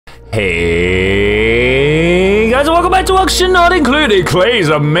Hey guys, and welcome back to Oxygen Not Included, Clay's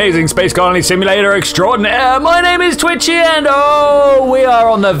amazing space colony simulator extraordinaire. My name is Twitchi, and oh, we are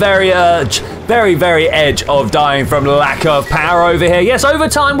on the very edge of dying from lack of power over here. Yes, over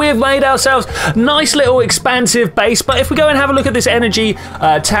time we have made ourselves a nice little expansive base, but if we go and have a look at this energy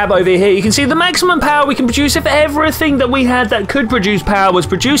tab over here, you can see the maximum power we can produce if everything that we had that could produce power was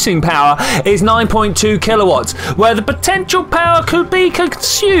producing power is 9.2 kilowatts, where the potential power could be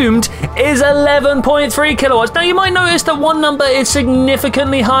consumed is 11.3 kilowatts. Now you might notice that one number is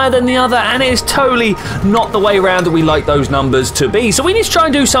significantly higher than the other, and it is totally not the way around that we like those numbers to be. So we need to try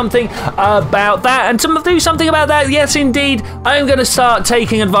and do something about that, and to do something about that, yes indeed, I'm going to start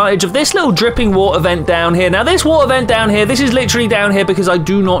taking advantage of this little dripping water vent down here. Now this water vent down here, this is literally down here because I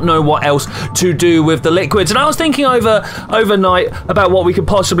do not know what else to do with the liquids, and I was thinking overnight about what we could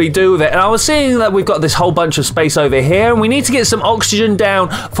possibly do with it, and I was seeing that we've got this whole bunch of space over here, and we need to get some oxygen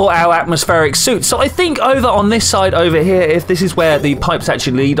down for our atmospheric suits. So I think over on this side over here, if this is where the pipes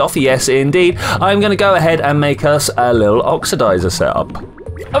actually lead off, yes indeed, I'm going to go ahead and make us a little oxidizer setup.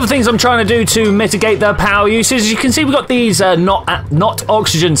 Other things I'm trying to do to mitigate the power usage, as you can see, we've got these not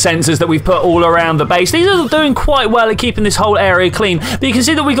oxygen sensors that we've put all around the base. These are doing quite well at keeping this whole area clean, but you can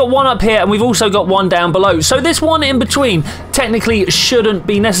see that we've got one up here and we've also got one down below. So this one in between technically shouldn't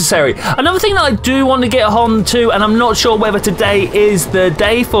be necessary. Another thing that I do want to get on to, and I'm not sure whether today is the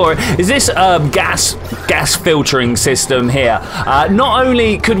day for it, is this gas filtering system here. Not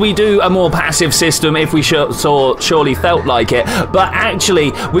only could we do a more passive system if we surely felt like it, but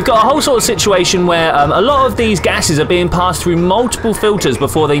actually we've got a whole sort of situation where a lot of these gases are being passed through multiple filters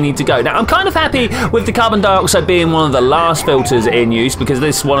before they need to go. Now, I'm kind of happy with the carbon dioxide being one of the last filters in use because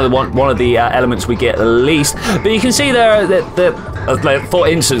this is one of the elements we get least. But you can see there that, for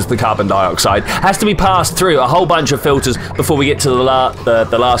instance, the carbon dioxide has to be passed through a whole bunch of filters before we get to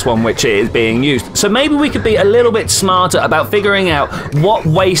the last one, which is being used. So maybe we could be a little bit smarter about figuring out what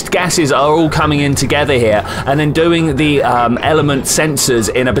waste gases are all coming in together here, and then doing the element sensors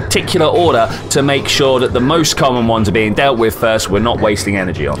in a particular order to make sure that the most common ones are being dealt with first. We're not wasting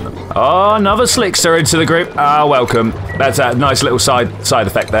energy on them. Oh, another slickster into the group. Ah, welcome. That's a nice little side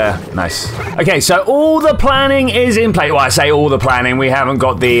effect there. Nice. Okay, so all the planning is in place. Well, I say all the planning. We haven't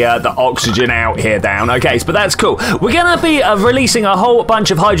got the oxygen out here down. Okay, but that's cool. We're going to be releasing a whole bunch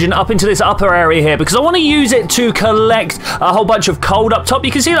of hydrogen up into this upper area here because I want to use it to collect a whole bunch of cold up top.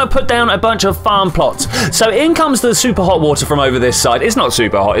 You can see that I put down a bunch of farm plots. So in comes the super hot water from over this side. It's not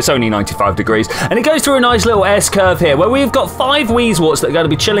super hot, it's only 95 degrees, and it goes through a nice little S-curve here where we've got 5 wheezeworts that are going to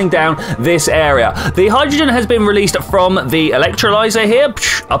be chilling down this area. The hydrogen has been released from the electrolyzer here.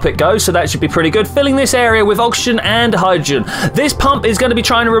 Up it goes, so that should be pretty good, filling this area with oxygen and hydrogen. This pump is going to be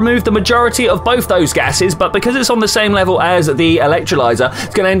trying to remove the majority of both those gases, but because it's on the same level as the electrolyzer,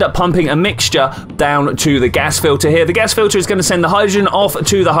 it's going to end up pumping a mixture down to the gas filter here. The gas filter is going to send the hydrogen off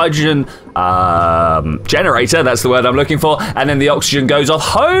to the hydrogen generator, that's the word I'm looking for, and then the oxygen goes off,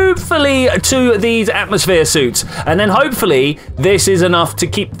 hopefully, to these atmosphere suits. And then hopefully this is enough to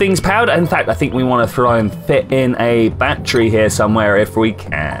keep things powered. In fact, I think we want to try and fit in a battery here somewhere if we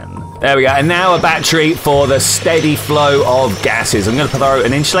can. There we go, and now a battery for the steady flow of gases. I'm going to throw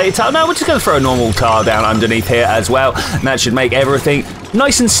an insulated tile. No, we're just going to throw a normal tile down underneath here as well, and that should make everything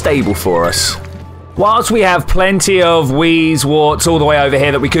nice and stable for us. Whilst we have plenty of wheezeworts all the way over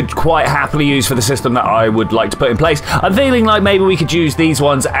here that we could quite happily use for the system that I would like to put in place, I'm feeling like maybe we could use these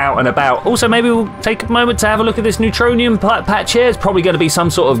ones out and about. Also, maybe we'll take a moment to have a look at this neutronium patch here. It's probably going to be some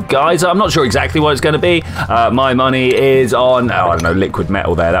sort of geyser. I'm not sure exactly what it's going to be. My money is on, I don't know, liquid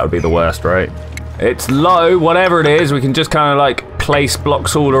metal there. That would be the worst, right? It's low, whatever it is, we can just kind of like place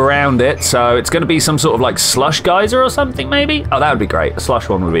blocks all around it. So it's going to be some sort of like slush geyser or something maybe. Oh, that would be great. A slush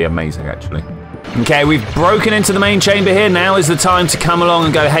one would be amazing actually. Okay, we've broken into the main chamber here. Now is the time to come along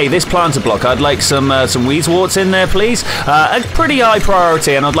and go, hey, this planter block, I'd like some wheezeworts in there, please. A pretty high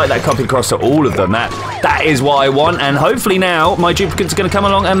priority, and I'd like that copied across to all of them. That is what I want, and hopefully now my duplicants are going to come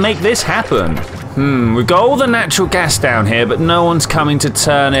along and make this happen. We've got all the natural gas down here, but no one's coming to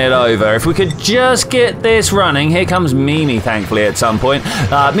turn it over. If we could just get this running. Here comes Mimi, thankfully, at some point.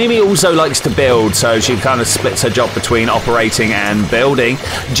 Mimi also likes to build, so she kind of splits her job between operating and building.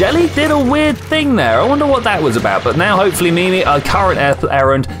 Jelly did a weird thing there. I wonder what that was about, but now hopefully Mimi, our current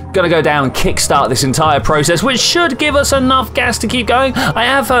errand, going to go down and kickstart this entire process, which should give us enough gas to keep going. I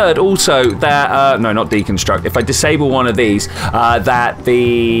have heard also that, no, not deconstruct, if I disable one of these, that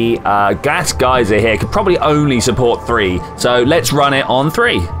the gas guy electrolyzer here could probably only support 3. So let's run it on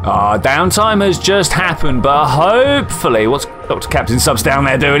 3. Our downtime has just happened, but hopefully, what's Dr. Captain Subs down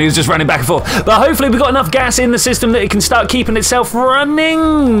there doing? He's just running back and forth. But hopefully we've got enough gas in the system that it can start keeping itself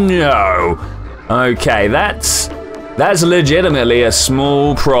running. No. Okay, that's legitimately a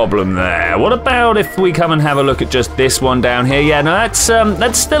small problem there. What about if we come and have a look at just this one down here? Yeah, no,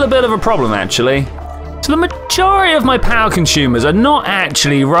 that's still a bit of a problem, actually. So the majority of my power consumers are not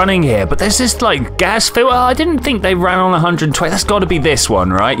actually running here, but there's this like gas filter. I didn't think they ran on 120. That's got to be this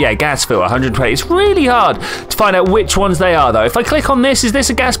one, right? Yeah, gas filter 120. It's really hard to find out which ones they are, though. If I click on this, is this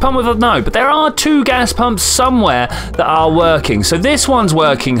a gas pump with a no? But there are 2 gas pumps somewhere that are working. So this one's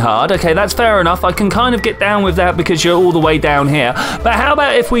working hard. Okay, that's fair enough. I can kind of get down with that because you're all the way down here. But how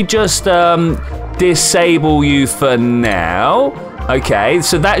about if we just disable you for now? Okay,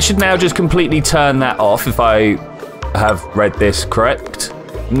 so that should now just completely turn that off if I have read this correct.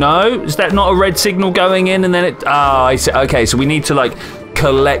 No? Is that not a red signal going in and then it... Oh, I see. Okay, so we need to, like,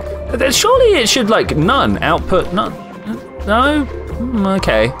 collect... Surely it should, like, none. Output, none. No?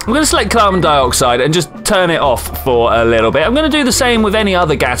 Okay. I'm going to select carbon dioxide and just turn it off for a little bit. I'm going to do the same with any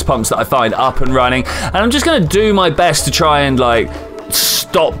other gas pumps that I find up and running. And I'm just going to do my best to try and, like,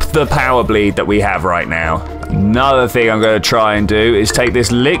 stop the power bleed that we have right now. Another thing I'm going to try and do is take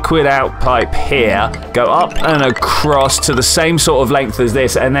this liquid out pipe here, go up and across to the same sort of length as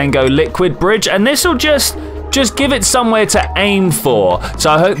this, and then go liquid bridge, and this will just give it somewhere to aim for. So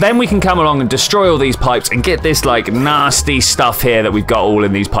I hope then we can come along and destroy all these pipes and get this like nasty stuff here that we've got all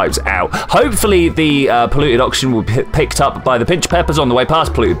in these pipes out. Hopefully the polluted oxygen will be picked up by the pinch peppers on the way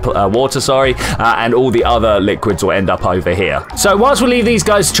past, polluted water, sorry, and all the other liquids will end up over here. So whilst we leave these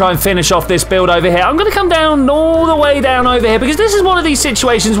guys to try and finish off this build over here, I'm going to come down all the way down over here because this is one of these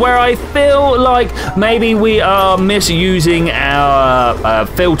situations where I feel like maybe we are misusing our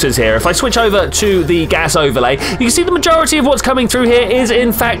filters here. If I switch over to the gas overlay, you can see the majority of what's coming through here is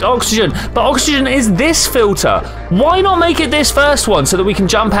in fact oxygen, but oxygen is this filter. Why not make it this first one so that we can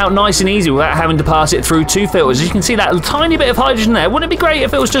jump out nice and easy without having to pass it through 2 filters? As you can see that tiny bit of hydrogen there. Wouldn't it be great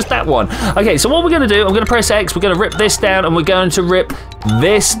if it was just that one? Okay, so what we're going to do, I'm going to press X, we're going to rip this down and we're going to rip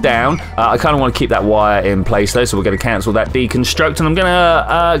this down. I kind of want to keep that wire in place though, so we're going to cancel that deconstruct, and I'm going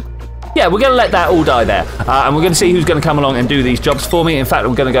to yeah, we're going to let that all die there. And we're going to see who's going to come along and do these jobs for me. In fact,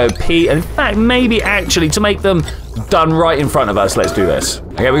 we're going to go P. And in fact, maybe actually to make them done right in front of us, let's do this.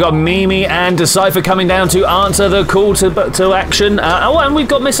 Okay, we've got Mimi and Decipher coming down to answer the call to action. Oh, and we've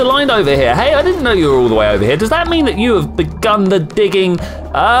got misaligned over here. Hey, I didn't know you were all the way over here. Does that mean that you have begun the digging?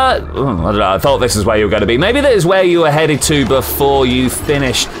 I don't know, I thought this is where you were going to be. Maybe that is where you were headed to before you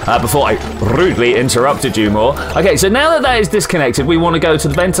finished, before I rudely interrupted you more. Okay, so now that that is disconnected, we want to go to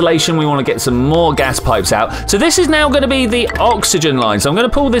the ventilation. We want to get some more gas pipes out. So this is now going to be the oxygen line. So I'm going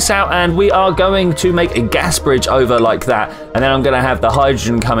to pull this out and we are going to make a gas bridge over like that. And then I'm going to have the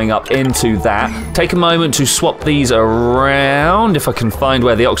hydrogen coming up into that. Take a moment to swap these around. If I can find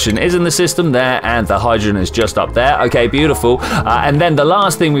where the oxygen is in the system there, and the hydrogen is just up there. Okay, beautiful. And then the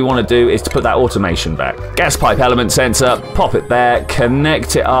last thing we want to do is to put that automation back. Gas pipe element sensor, pop it there,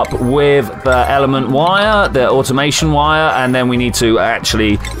 connect it up with the element wire, the automation wire, and then we need to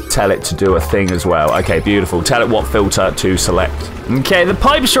actually tell it to do a thing as well. Okay, beautiful. Tell it what filter to select. Okay, the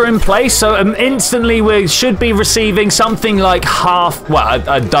pipes are in place, so instantly we should be receiving something like half, well,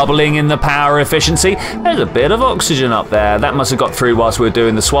 a doubling in the power efficiency. There's a bit of oxygen up there. That must have got through whilst we were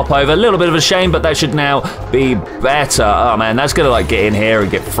doing the swap over. A little bit of a shame, but that should now be better. Oh man, that's gonna like get in here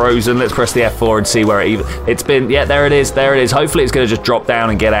and get frozen. Let's press the F4 and see where it's been. Yeah, there it is, there it is. Hopefully it's gonna just drop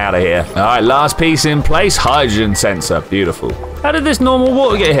down and get out of here. All right, last piece in place, hydrogen sensor, beautiful. How did this normal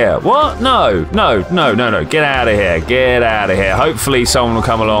water get here? What? No. Get out of here. Get out of here. Hopefully someone will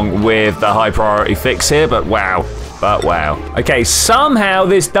come along with the high priority fix here, but wow. Okay, somehow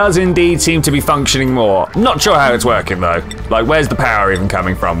this does indeed seem to be functioning more. Not sure how it's working though. Like, where's the power even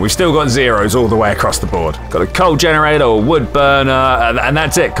coming from? We've still got zeros all the way across the board. Got a coal generator or wood burner, and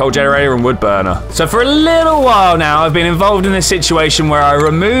that's it, coal generator and wood burner. So for a little while now, I've been involved in this situation where I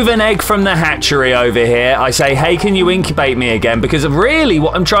remove an egg from the hatchery over here. I say, hey, can you incubate me again? Because really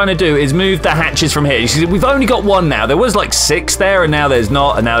what I'm trying to do is move the hatches from here. You see, we've only got 1 now. There was like 6 there, and now there's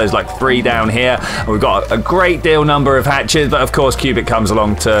not, and now there's like 3 down here. And we've got a great deal number of hatches, but of course Cubic comes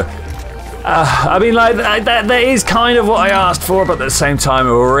along to I mean, like, that is kind of what I asked for, but at the same time,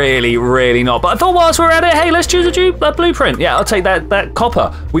 really not. But I thought whilst we're at it, hey, let's choose a blueprint. Yeah, I'll take that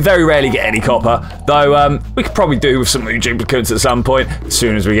copper. We very rarely get any copper, though we could probably do with some new duplicates at some point, as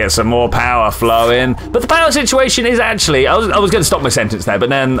soon as we get some more power flowing. But the power situation is actually, I was going to stop my sentence there, but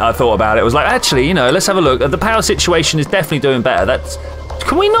then I thought about it. I was like, actually, you know, let's have a look. The power situation is definitely doing better. That's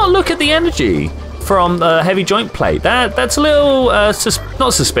Can we not look at the energy from the heavy joint plate? That's a little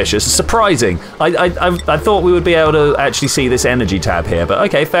not suspicious, surprising. I thought we would be able to actually see this energy tab here, but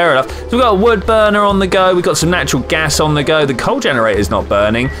okay, fair enough. So we've got a wood burner on the go, we've got some natural gas on the go, the coal generator is not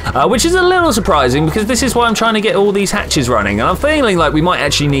burning, which is a little surprising because this is why I'm trying to get all these hatches running, and I'm feeling like we might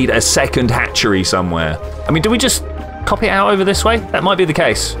actually need a second hatchery somewhere. I mean, do we just copy it out over this way? That might be the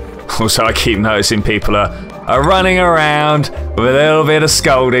case. Also, I keep noticing people are running around with a little bit of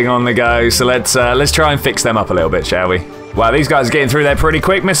scolding on the go, so let's try and fix them up a little bit, shall we? Wow, these guys are getting through there pretty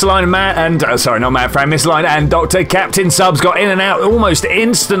quick. Misaligned and Matt, and sorry, not Matt Fran, Misaligned and Dr. Captain Subs got in and out almost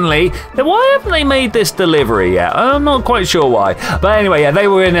instantly. Then why haven't they made this delivery yet? I'm not quite sure why. But anyway, yeah, they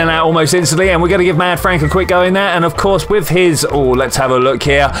were in and out almost instantly, and we're going to give Mad Frank a quick go in there. And of course, with his, let's have a look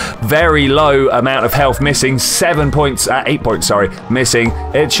here, very low amount of health missing, 8 points, missing.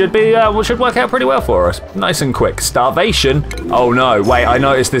 It should be, should work out pretty well for us. Nice and quick. Starvation. Oh no, wait, I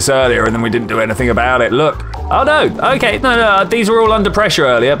noticed this earlier and then we didn't do anything about it. Look. Oh no, okay, no, these were all under pressure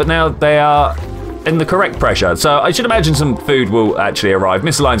earlier, but now they are in the correct pressure. So I should imagine some food will actually arrive.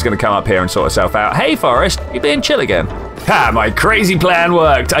 Missaline's going to come up here and sort herself out. Hey, Forrest, you being chill again? Ha, my crazy plan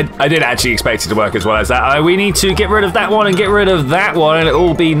worked. I did actually expect it to work as well as that. We need to get rid of that one and get rid of that one, and it'll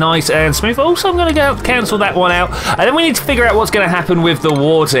all be nice and smooth. Also, I'm going to cancel that one out. And then we need to figure out what's going to happen with the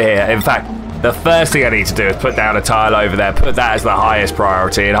water here. In fact, the first thing I need to do is put down a tile over there, put that as the highest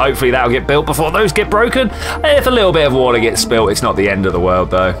priority, and hopefully that'll get built before those get broken. If a little bit of water gets spilt, it's not the end of the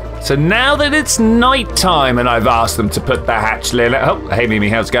world though. So now that it's night time and I've asked them to put the hatchling, oh, hey Mimi,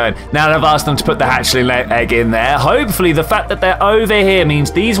 how's it going? Now that I've asked them to put the hatchling egg in there, hopefully the fact that they're over here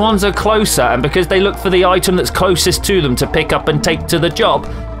means these ones are closer, and because they look for the item that's closest to them to pick up and take to the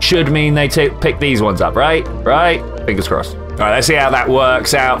job, should mean they pick these ones up, right? Right? Fingers crossed. All right, let's see how that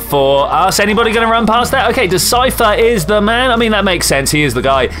works out for us. Anybody going to run past that? Okay, Decipher is the man. I mean, that makes sense. He is the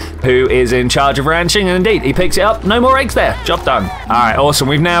guy who is in charge of ranching, and indeed, he picks it up. No more eggs there. Job done. All right, awesome.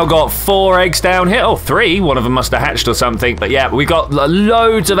 We've now got 4 eggs down here. Oh, 3. One of them must have hatched or something. But yeah, we got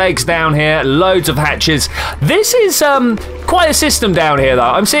loads of eggs down here, loads of hatches. This is quite a system down here, though.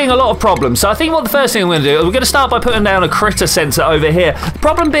 I'm seeing a lot of problems. So I think what the first thing I'm going to do, we're going to start by putting down a critter sensor over here. The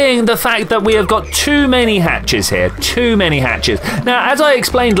problem being the fact that we have got too many hatches here. Too many hatches. Now, as I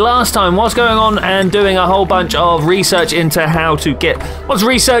explained last time, whilst going on and doing a whole bunch of research into how to was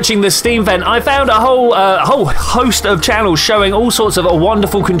researching the steam vent, I found a whole host of channels showing all sorts of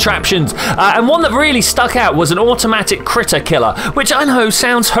wonderful contraptions, and one that really stuck out was an automatic critter killer, which I know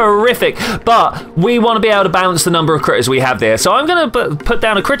sounds horrific, but we want to be able to balance the number of critters we have there. So I'm going to put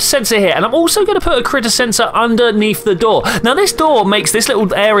down a critter sensor here, and I'm also going to put a critter sensor underneath the door. Now, this door makes this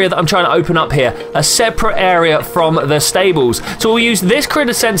little area that I'm trying to open up here a separate area from the stable. So we'll use this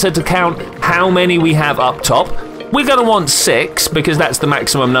critter sensor to count how many we have up top. We're going to want 6 because that's the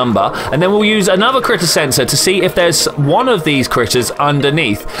maximum number. And then we'll use another critter sensor to see if there's one of these critters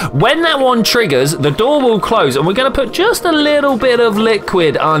underneath. When that one triggers, the door will close and we're going to put just a little bit of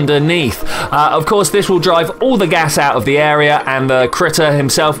liquid underneath. Of course, this will drive all the gas out of the area and the critter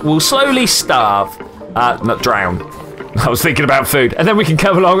himself will slowly starve. Not drown. I was thinking about food. And then we can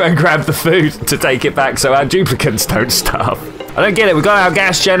come along and grab the food to take it back so our duplicants don't starve. I don't get it. We've got our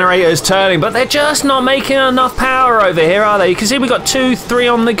gas generators turning, but they're just not making enough power over here, are they? You can see we've got 2, 3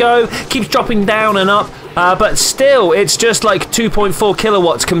 on the go. Keeps dropping down and up. But still, it's just like 2.4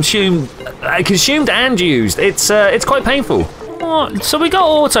 kilowatts consumed and used. It's quite painful. So we got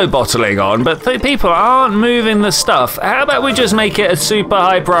auto bottling on, but people aren't moving the stuff. How about we just make it a super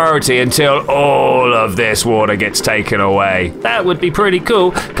high priority until all of this water gets taken away? That would be pretty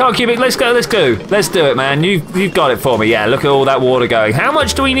cool. Carl Cubic, let's go. Let's do it, man. You've got it for me. Yeah, look at all that water going. How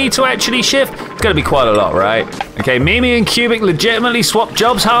much do we need to actually shift? It's going to be quite a lot, right? Okay, Mimi and Cubic legitimately swap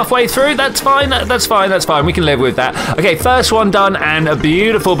jobs halfway through. That's fine. That's fine. We can live with that. Okay, first one done and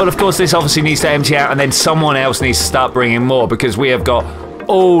beautiful. But of course, this obviously needs to empty out, and then someone else needs to start bringing more because we have got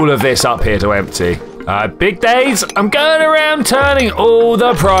all of this up here to empty. Big days, I'm going around turning all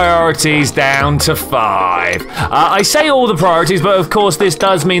the priorities down to 5. I say all the priorities, but of course this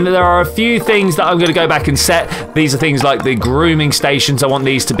does mean that there are a few things that I'm going to go back and set. These are things like the grooming stations. I want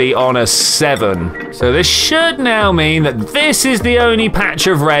these to be on a 7. So this should now mean that this is the only patch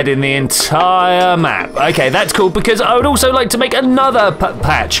of red in the entire map. Okay, that's cool because I would also like to make another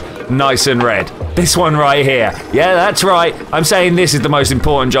patch nice and red. This one right here. Yeah, that's right. I'm saying this is the most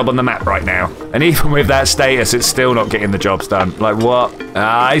important job on the map right now. And even with that status, it's still not getting the jobs done. Like, what?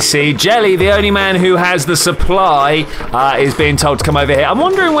 I see. Jelly, the only man who has the supply, is being told to come over here. I'm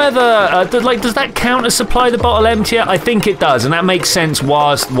wondering whether, does that count as supply the bottle emptier? I think it does, and that makes sense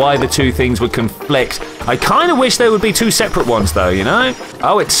why the two things would conflict. I kind of wish there would be two separate ones, though, you know?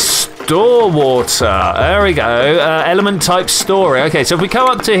 Oh, it's store water. There we go. Element type storing. Okay, so if we come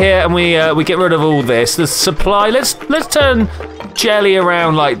up to here and we get rid of all this, the supply. Let's turn Jelly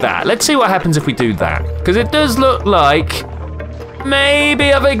around like that. Let's see what happens if we do that, because it does look like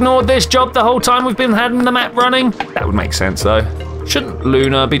maybe I've ignored this job the whole time we've been having the map running. That would make sense though. Shouldn't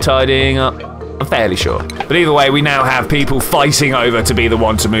Luna be tidying up? I'm fairly sure. But either way, we now have people fighting over to be the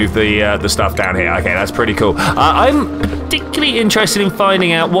one to move the stuff down here. Okay, that's pretty cool. I'm particularly interested in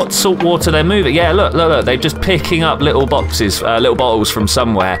finding out what salt water they're moving. Yeah, look, they're just picking up little boxes, little bottles from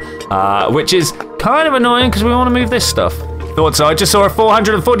somewhere, which is kind of annoying because we want to move this stuff. Thought so. I just saw a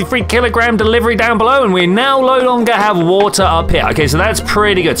 443 kilogram delivery down below, and we now no longer have water up here. Okay, so that's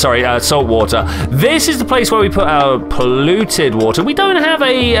pretty good. Sorry, salt water. This is the place where we put our polluted water. We don't have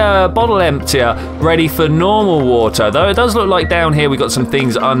a bottle emptier ready for normal water, though it does look like down here we got some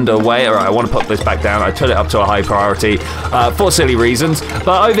things underway. All right, I want to put this back down. I put it up to a high priority for silly reasons.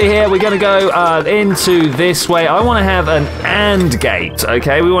 But over here, we're going to go into this way. I want to have an and gate,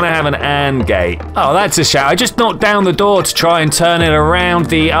 okay? We want to have an and gate. Oh, that's a shout. I just knocked down the door to try and turn it around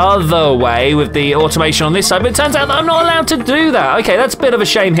the other way with the automation on this side, but it turns out that I'm not allowed to do that. Okay, that's a bit of a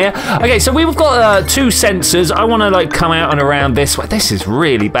shame here. Okay, so we've got two sensors. I want to like come out and around this way. This is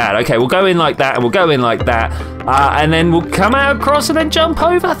really bad. Okay, we'll go in like that and we'll go in like that, and then we'll come out across and then jump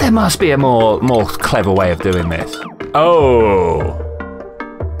over. There must be a more clever way of doing this. Oh.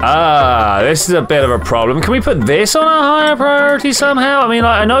 This is a bit of a problem. Can we put this on a higher priority somehow? I mean,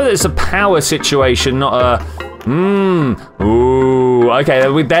 I know that it's a power situation, not a... Ooh, okay,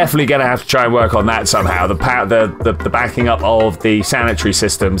 we're definitely gonna have to try and work on that somehow. The backing up of the sanitary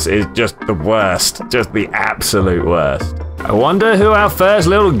systems is just the worst, just the absolute worst. I wonder who our first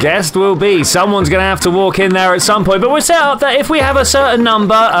little guest will be. Someone's gonna have to walk in there at some point, but we're set up that if we have a certain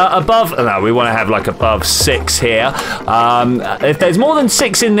number above, no, we want to have like above 6 here. If there's more than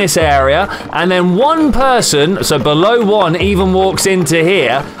 6 in this area, and then one person, so below 1, even walks into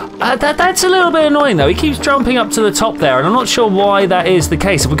here, that's a little bit annoying though. He keeps jumping up to the top there, and I'm not sure why that is the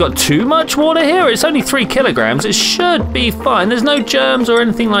case. Have we got too much water here? It's only 3 kilograms. It should be fine. There's no germs or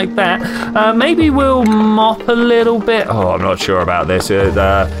anything like that. Maybe we'll mop a little bit. Oh, I'm not sure about this. It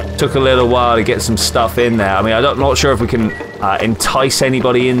took a little while to get some stuff in there. I mean, I'm not sure if we can entice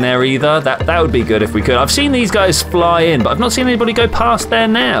anybody in there either. That would be good if we could. I've seen these guys fly in, but I've not seen anybody go past there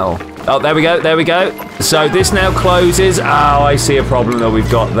now. Oh, there we go, there we go. So this now closes. Oh, I see a problem that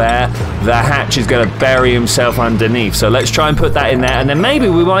we've got there. The hatch is going to bury himself underneath. So let's try and put that in there, and then maybe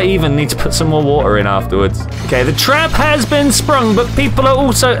we might even need to put some more water in afterwards. Okay, the trap has been sprung, but people are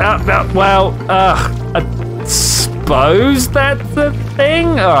also, I suppose that's the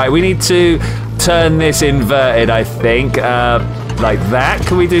thing. All right, we need to turn this inverted, I think. Like that.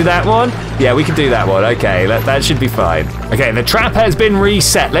 Can we do that one? Yeah, we can do that one. Okay, that should be fine. Okay, the trap has been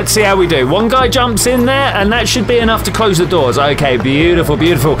reset. Let's see how we do. One guy jumps in there, and that should be enough to close the doors. Okay, beautiful,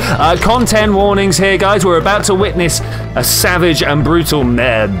 beautiful. Content warnings here, guys. We're about to witness a savage and brutal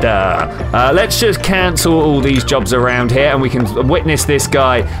murder. Let's just cancel all these jobs around here, and we can witness this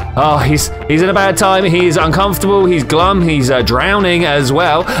guy. Oh, he's in a bad time. He's uncomfortable. He's glum. He's drowning as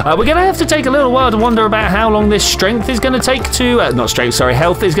well. We're going to have to take a little while to wonder about how long this strength is going to take to... not strength, sorry,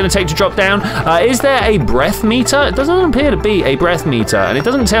 health is going to take to drop down. Is there a breath meter? It doesn't appear to be a breath meter, and it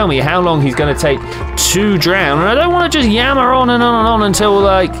doesn't tell me how long he's going to take to drown. And I don't want to just yammer on and on and on until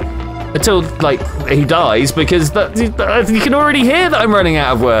he dies, because you can already hear that I'm running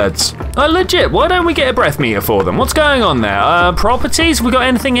out of words. Legit, why don't we get a breath meter for them? What's going on there? Properties, we got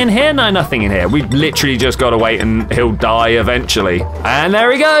anything in here? No, nothing in here. We literally just got to wait and he'll die eventually. And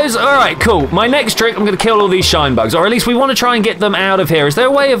there he goes. All right, cool. My next trick, I'm going to kill all these shine bugs, or at least we want to try and get them out of here. Is there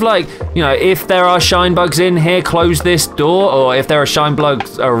a way of, like, you know, if there are shine bugs in here, close this door, or if there are shine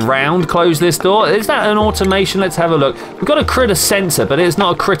bugs around, close this door? Is that an automation? Let's have a look. We've got a critter sensor, but it's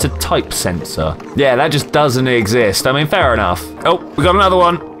not a critter type sensor. Yeah, that just doesn't exist. I mean, fair enough. Oh, we got another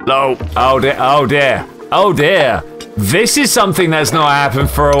one. Oh, oh dear, oh dear, oh dear. This is something that's not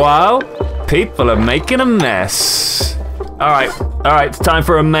happened for a while. People are making a mess. All right, it's time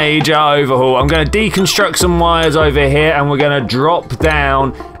for a major overhaul. I'm going to deconstruct some wires over here, and we're going to drop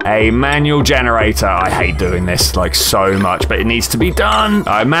down a manual generator. I hate doing this like so much, but it needs to be done. All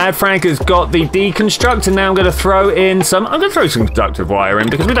right, Mad Frank has got the deconstruct, and now I'm going to throw in some. I'm going to throw some conductive wire in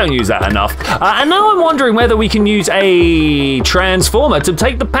because we don't use that enough. And now I'm wondering whether we can use a transformer to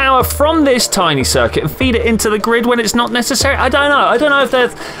take the power from this tiny circuit and feed it into the grid when it's not necessary. I don't know. I don't know if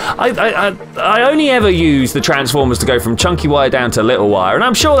there's. I only ever use the transformers to go from chunky wire down to little wire, and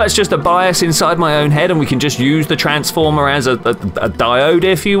I'm sure that's just a bias inside my own head, and we can just use the transformer as a diode,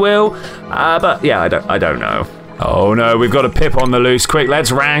 if you will. But yeah, I don't know. Oh no, we've got a Pip on the loose. Quick,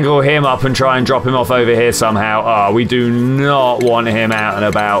 let's wrangle him up and try and drop him off over here somehow. Oh, we do not want him out and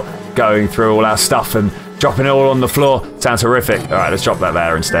about going through all our stuff and dropping it all on the floor. Sounds horrific. All right, let's drop that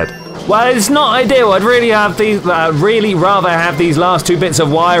there instead. Well, it's not ideal. I'd really have these, really rather have these last 2 bits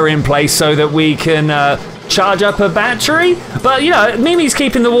of wire in place so that we can charge up a battery. But, you know, Mimi's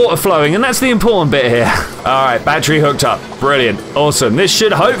keeping the water flowing, and that's the important bit here. All right, battery hooked up. Brilliant. Awesome. This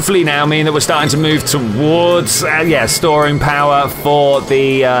should hopefully now mean that we're starting to move towards, storing power for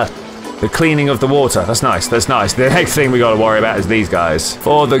the cleaning of the water. That's nice. That's nice. The next thing we got to worry about is these guys.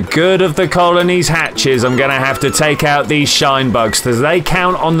 For the good of the colony's hatches, I'm gonna have to take out these shine bugs because they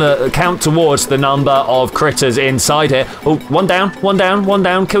count towards the number of critters inside here. Oh, one down, one down, one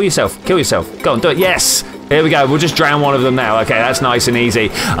down. Kill yourself. Kill yourself. Go on, do it. Yes. Here we go. We'll just drown one of them now. Okay, that's nice and easy.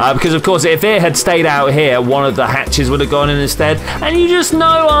 Because, of course, if it had stayed out here, one of the hatches would have gone in instead. And you just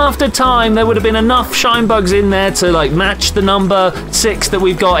know after time there would have been enough shine bugs in there to, like, match the number 6 that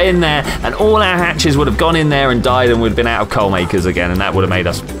we've got in there. And all our hatches would have gone in there and died and we'd have been out of coal makers again. And that would have made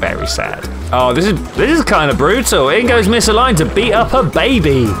us very sad. Oh, this is kind of brutal. In goes Misaligned to beat up a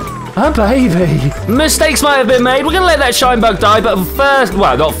baby. A baby. Mistakes might have been made. We're going to let that shine bug die, but first,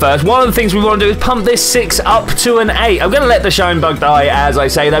 well, not first. One of the things we want to do is pump this 6 up to an 8. I'm going to let the shine bug die as I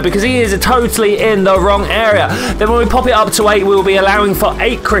say that because he is totally in the wrong area. Then when we pop it up to 8, we'll be allowing for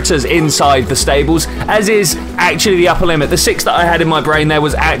 8 critters inside the stables, as is actually the upper limit. The 6 that I had in my brain there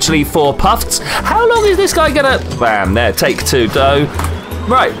was actually 4 puffs. How long is this guy going to... Bam, there, take 2, dough.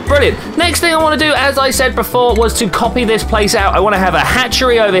 Right, brilliant. Next thing I want to do, as I said before, was to copy this place out. I want to have a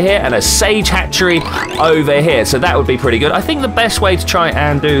hatchery over here and a sage hatchery over here. So that would be pretty good. I think the best way to try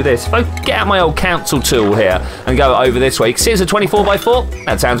and do this, if I get out my old council tool here and go over this way. See, it's a 24x4.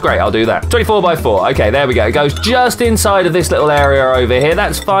 That sounds great. I'll do that. 24x4. Okay, there we go. It goes just inside of this little area over here.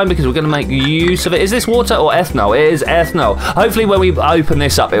 That's fine because we're going to make use of it. Is this water or ethanol? It is ethanol. Hopefully when we open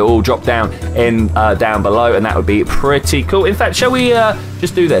this up, it will all drop down down below, and that would be pretty cool. In fact, shall we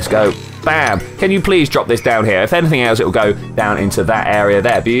just do this? Go. Bam. Can you please drop this down here? If anything else, it will go down into that area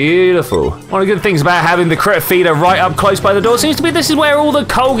there. Beautiful. One of the good things about having the critter feeder right up close by the door seems to be this is where all the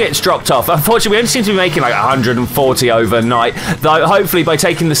coal gets dropped off. Unfortunately, we only seem to be making like 140 overnight. Though, hopefully, by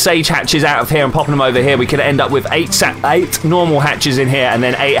taking the sage hatches out of here and popping them over here, we could end up with 8 normal hatches in here and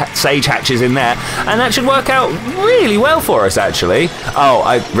then 8 sage hatches in there. And that should work out really well for us, actually. Oh,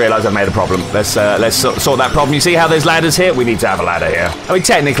 I realise I've made a problem. Let's sort that problem. You see how there's ladders here? We need to have a ladder here. I mean,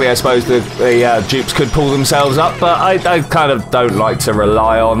 technically, I suppose the dupes could pull themselves up, but I kind of don't like to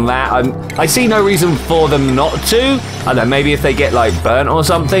rely on that. I see no reason for them not to. I don't know, maybe if they get like burnt or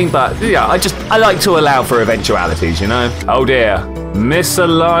something, but yeah, I like to allow for eventualities, you know? Oh dear.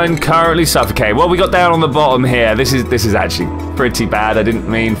 Misaligned, currently suffocating. Well, we got down on the bottom here. This is actually pretty bad. I didn't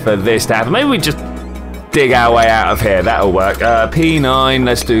mean for this to happen. Maybe we just dig our way out of here. That'll work. P9,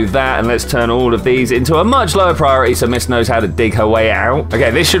 let's do that, and let's turn all of these into a much lower priority so Miss knows how to dig her way out.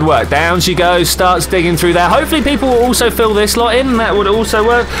 Okay, this should work. Down she goes, starts digging through there. Hopefully people will also fill this lot in, and that would also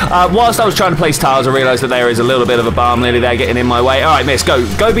work. Whilst I was trying to place tiles, I realised that there is a little bit of a balm lily there getting in my way. All right, Miss,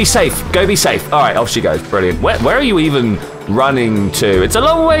 go be safe. Go be safe. All right, off she goes. Brilliant. Where are you even running to? It's a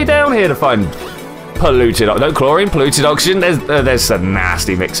long way down here to find polluted, no chlorine, polluted oxygen. There's some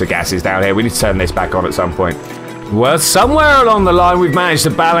nasty mix of gases down here. We need to turn this back on at some point. Well, somewhere along the line we've managed to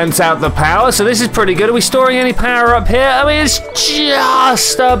balance out the power, so this is pretty good. Are we storing any power up here? I mean, it's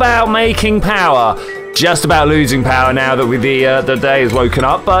just about making power. Just about losing power now that the day has woken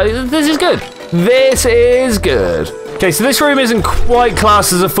up, but this is good. This is good. Okay, so this room isn't quite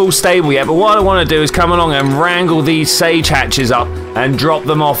classed as a full stable yet, but what I want to do is come along and wrangle these sage hatches up and drop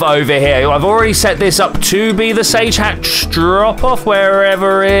them off over here. I've already set this up to be the sage hatch drop off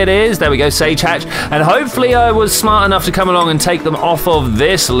wherever it is. There we go, sage hatch. And hopefully I was smart enough to come along and take them off of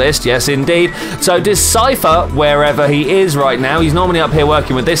this list. Yes, indeed. So Decipher, wherever he is right now, he's normally up here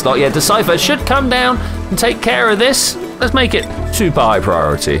working with this lot. Yeah, Decipher should come down and take care of this. Let's make it super high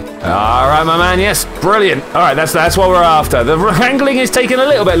priority. All right, my man. Yes, brilliant. All right, that's what we're after. The wrangling is taking a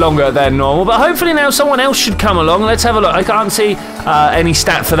little bit longer than normal, but hopefully now someone else should come along. Let's have a look. I can't see any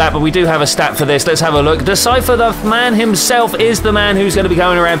stat for that, but we do have a stat for this. Let's have a look. Decipher, the man himself is the man who's going to be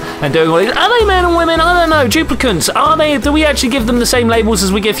going around and doing all these. Are they men and women? I don't know. Duplicants. Are they? Do we actually give them the same labels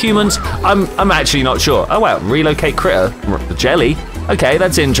as we give humans? I'm actually not sure. Oh, wow. Relocate critter. Jelly. Okay,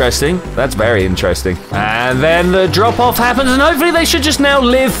 that's interesting. That's very interesting. And then the drop-off happens, and hopefully they should just now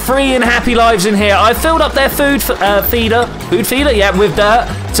live free and happy lives in here. I filled up their food feeder, yeah, with dirt,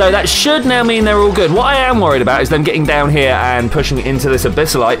 so that should now mean they're all good. What I am worried about is them getting down here and pushing into this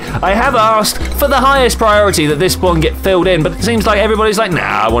abyssalite. I have asked for the highest priority that this one get filled in, but it seems like everybody's like, nah,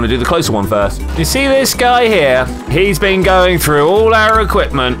 I want to do the closer one first. You see this guy here? He's been going through all our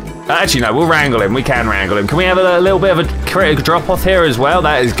equipment. Actually, no, we'll wrangle him. We can wrangle him. Can we have a little bit of a critical drop-off here as well?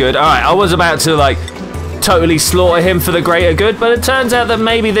 That is good. All right, I was about to, like, totally slaughter him for the greater good, but it turns out that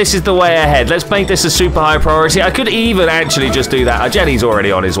maybe this is the way ahead. Let's make this a super high priority. I could even actually just do that. Our Jenny's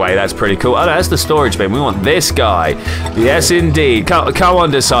already on his way. That's pretty cool. Oh, no, that's the storage bin. We want this guy. Yes, indeed. Come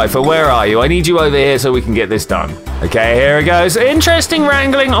on, Decipher. Where are you? I need you over here so we can get this done. Okay, here it goes. Interesting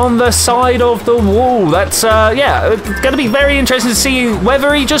wrangling on the side of the wall. That's, yeah, it's going to be very interesting to see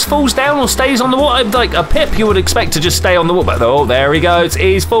whether he just falls down or stays on the wall. Like a pip, you would expect to just stay on the wall. But, oh, there he goes.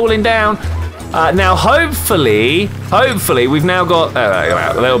 He's falling down. Now, hopefully, we've now got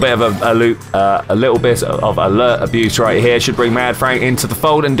a little bit of a little bit of alert abuse right here. Should bring Mad Frank into the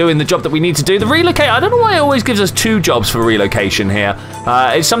fold and doing the job that we need to do. The relocate, I don't know why it always gives us 2 jobs for relocation here.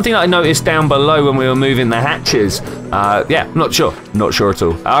 It's something that I noticed down below when we were moving the hatches. Yeah, not sure at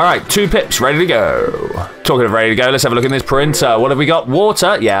all. All right, 2 pips, ready to go. Talking of ready to go, let's have a look in this printer. What have we got?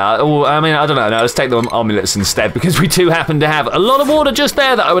 Water, yeah. Oh, I mean, I don't know. No, let's take the omelettes instead because we do happen to have a lot of water just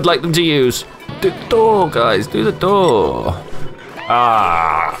there that I would like them to use. Do the door, guys. Do the door.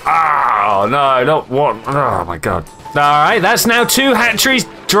 Oh, no, not one. Oh, my God. All right, that's now 2 hatcheries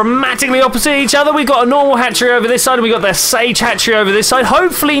dramatically opposite each other. We've got a normal hatchery over this side, and we've got the sage hatchery over this side.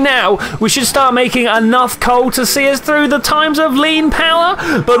 Hopefully now we should start making enough coal to see us through the times of lean power.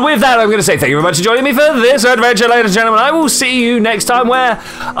 But with that, I'm going to say thank you very much for joining me for this adventure, ladies and gentlemen. I will see you next time where,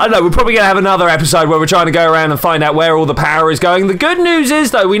 I don't know, we're probably going to have another episode where we're trying to go around and find out where all the power is going. The good news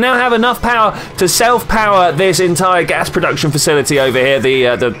is, though, we now have enough power to self-power this entire gas production facility over here.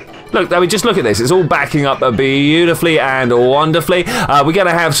 Look, I mean, just look at this. It's all backing up beautifully and wonderfully. We're going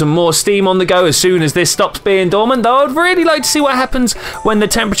to have some more steam on the go as soon as this stops being dormant, though I'd really like to see what happens when the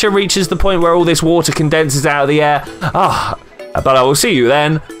temperature reaches the point where all this water condenses out of the air. But I will see you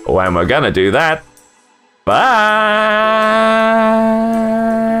then when we're going to do that. Bye!